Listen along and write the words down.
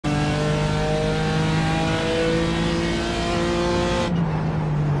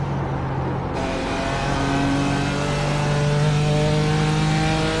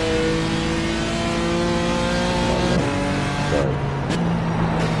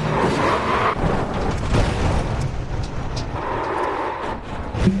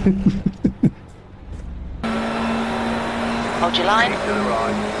Hold your line.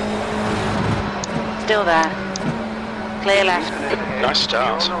 Still there. Clear left. Nice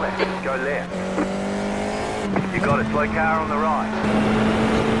start. Go left. You got a slow car on the right.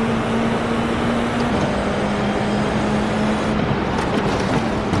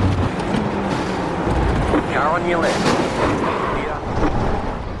 Car on your left. Here.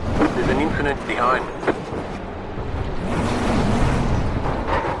 There's an incident behind.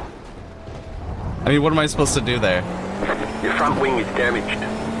 I mean, what am I supposed to do there? Your front wing is damaged.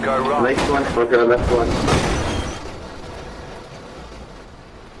 Go right. Next one, for the left one.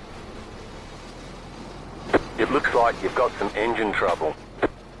 It looks like you've got some engine trouble.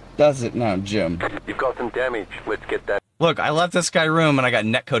 Does it now, Jim? You've got some damage. Let's get that. Look, I left this guy room and I got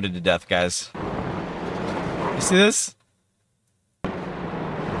netcoded to death, guys. You see this?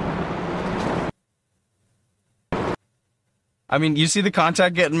 I mean, you see the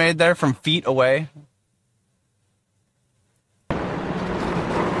contact getting made there from feet away?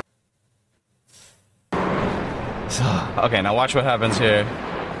 So, okay, now watch what happens here.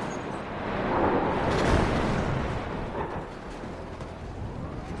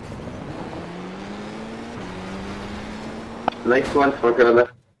 Next one, for the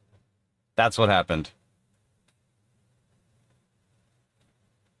left. That's what happened.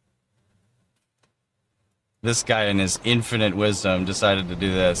 This guy in his infinite wisdom decided to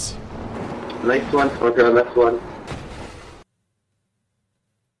do this. Next one, for the left one.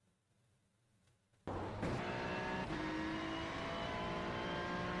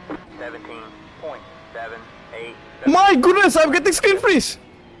 My goodness, I'm getting screen freeze!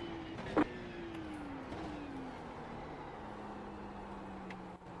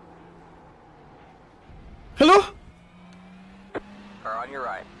 Hello? Car on your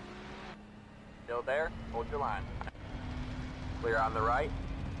right. Still there? Hold your line. Clear on the right.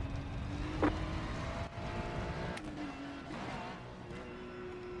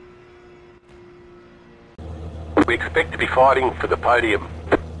 We expect to be fighting for the podium.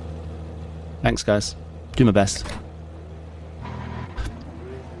 Thanks, guys. Do my best.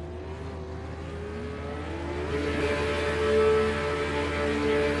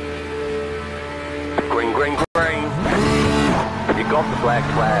 Green, green, green. You got the black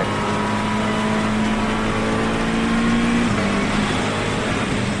flag.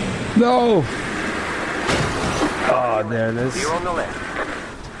 No! Oh, there it is. You're on the left.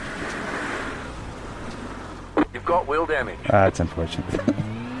 You've got wheel damage. That's unfortunate.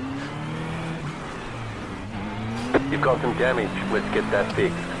 You've got some damage. Let's get that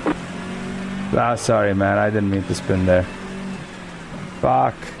fixed. Ah, sorry, man. I didn't mean to spin there.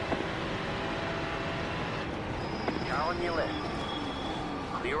 Fuck. Car on your left.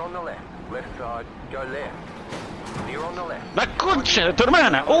 Clear on the left. Left side. Go left. Clear on the left. La concha de tu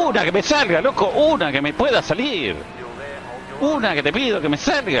hermana, una que me salga, loco, una que me pueda salir. Una que te pido que me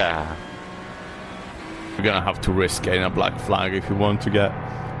salga. You're gonna have to risk getting a black flag if you want to get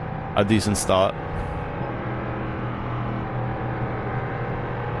a decent start.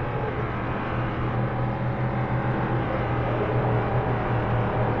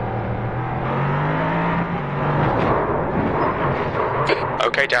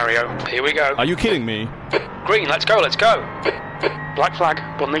 Okay, Dario, here we go. Are you kidding me? Green, let's go, let's go. Black flag,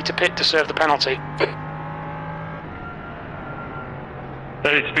 we'll need to pit to serve the penalty.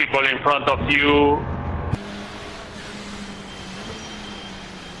 There is people in front of you.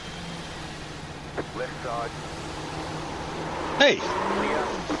 Left side. Hey!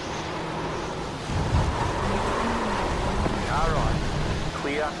 Car right.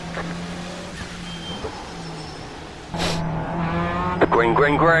 Clear. Green,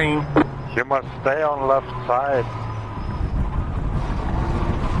 green, green. You must stay on left side.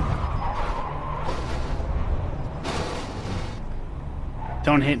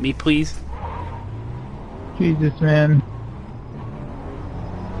 Don't hit me, please. Jesus, man.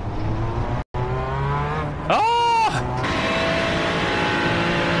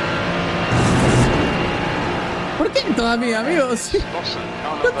 ¿Por qué todavía, amigos? Yo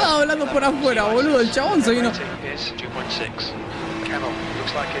estaba hablando por afuera, boludo. El chabón se vino. Camel,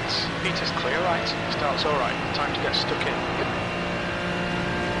 looks like it's meters clear, right? Starts all right. Time to get stuck in.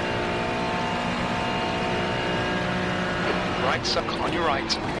 Right, suck on your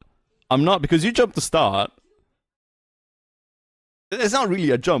right. I'm not, because you jumped the start. It's not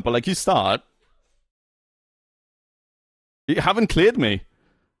really a jump, but like you start. You haven't cleared me.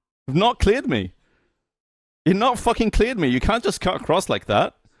 You've not cleared me. You're not fucking cleared me. You can't just cut across like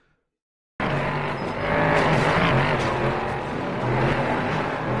that.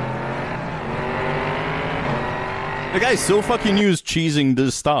 The guy's so fucking used cheesing the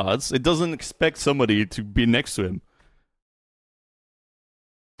starts, it doesn't expect somebody to be next to him.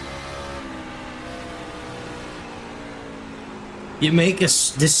 You make a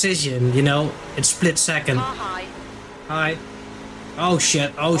decision, you know, in split second. Car high. Hi. Oh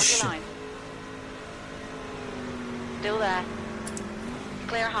shit, oh Hold your shit. line. Still there.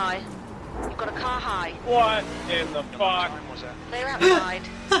 Clear high. You've got a car high. What in the fuck? Clear outside.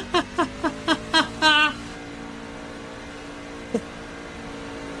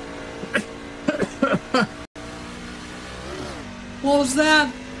 What was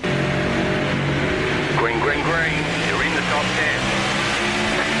that? Green, green, green. You're in the top 10.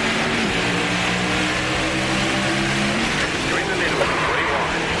 You're in the middle. 3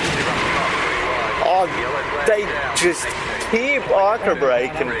 wide. You're up top. 3 wide. Oh, Yellow flag they down. just keep auto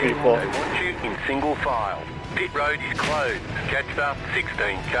braking people. They want you in single file. Pit road is closed. Catch up,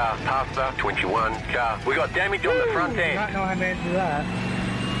 16 car. Pass up, 21 car. We got damage on the front end. Not know how to do that.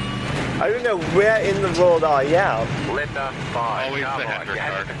 I don't know where in the world I am. Letter 5. Always car the high. Hendrick You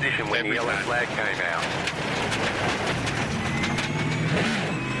had car. a position when the yellow flag came out.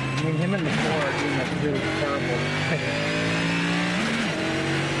 I mean, him and the 4 are doing a really terrible thing.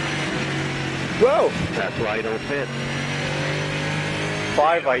 Whoa! That's why you don't fit.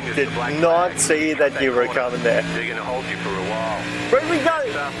 5, I did not see that you were coming there. They're going to hold you for a while. Wait, we got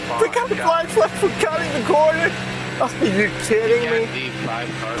the blind flag for cutting the corner! Are you kidding me? Leave 5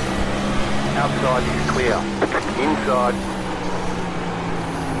 cars. Outside is clear. Inside.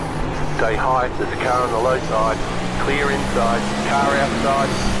 Stay high. There's a car on the low side. Clear inside. Car outside.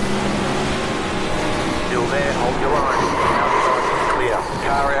 Still there. Hold your line. Outside is clear.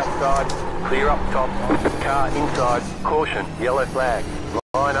 Car outside. Clear up top. Car inside. Caution. Yellow flag.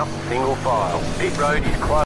 Line up. Single file. Pit road is closed.